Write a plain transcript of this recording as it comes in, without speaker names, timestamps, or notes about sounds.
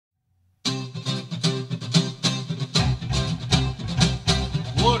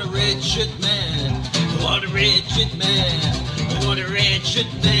wretched man, what a wretched man, what a wretched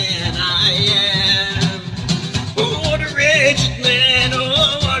man I am. Oh, what a wretched man,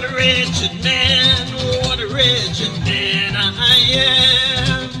 oh, what a wretched man, oh, what a wretched man I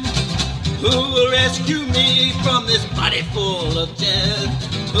am. Who will rescue me from this body full of death?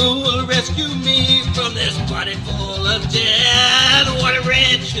 Who will rescue me from this body full of death? What a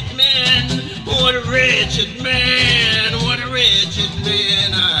wretched man, what a wretched man, what a wretched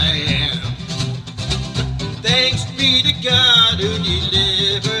man I am. Thanks be to God who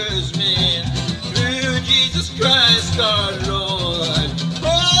delivers me through Jesus Christ our Lord.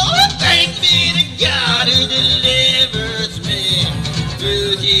 Oh, thanks be to God who delivers me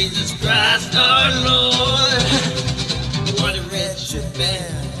through Jesus Christ our Lord. What a wretched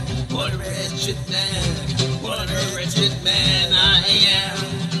man, what a wretched man, what a wretched man I am.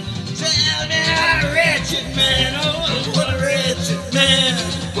 Tell me how a wretched man, oh, what a wretched man,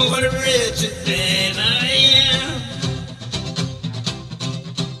 what a wretched man I am.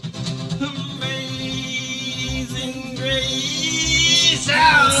 Amazing grace,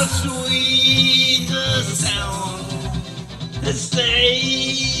 how sweet the sound that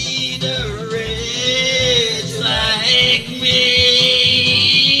saved a wretch like me.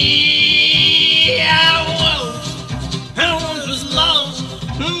 I once was lost,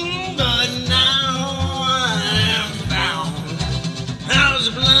 but now I am found. I was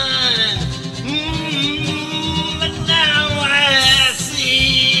blind, but now I see.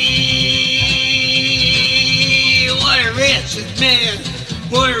 What a wretched man,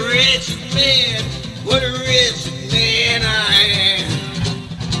 what a wretched man, what a wretched man I am.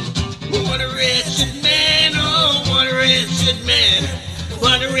 What a wretched man, oh, what a wretched man,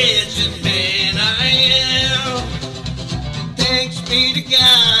 what a wretched man I am. Thanks be to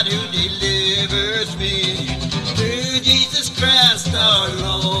God who delivers me through Jesus Christ our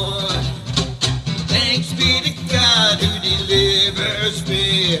Lord. Thanks be to God who delivers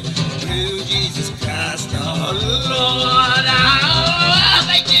me through Jesus Christ our Lord.